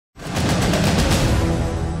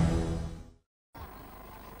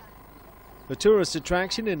A tourist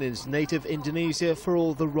attraction in his native Indonesia for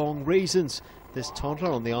all the wrong reasons. This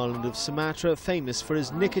toddler on the island of Sumatra, famous for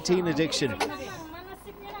his nicotine addiction.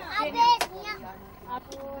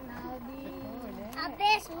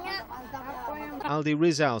 Aldi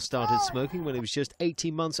Rizal started smoking when he was just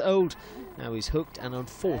 18 months old. Now he's hooked and on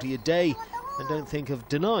 40 a day. And don't think of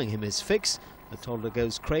denying him his fix. The toddler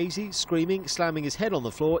goes crazy, screaming, slamming his head on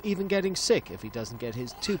the floor, even getting sick if he doesn't get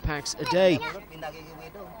his 2 packs a day.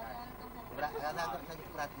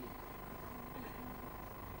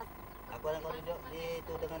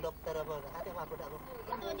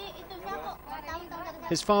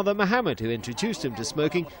 His father, Mohammed, who introduced him to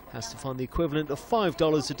smoking, has to find the equivalent of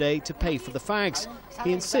 $5 a day to pay for the fags.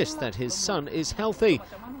 He insists that his son is healthy.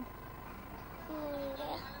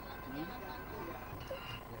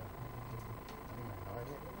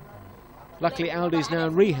 Luckily, Aldi's now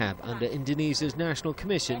in rehab under Indonesia's National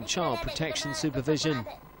Commission Child Protection Supervision.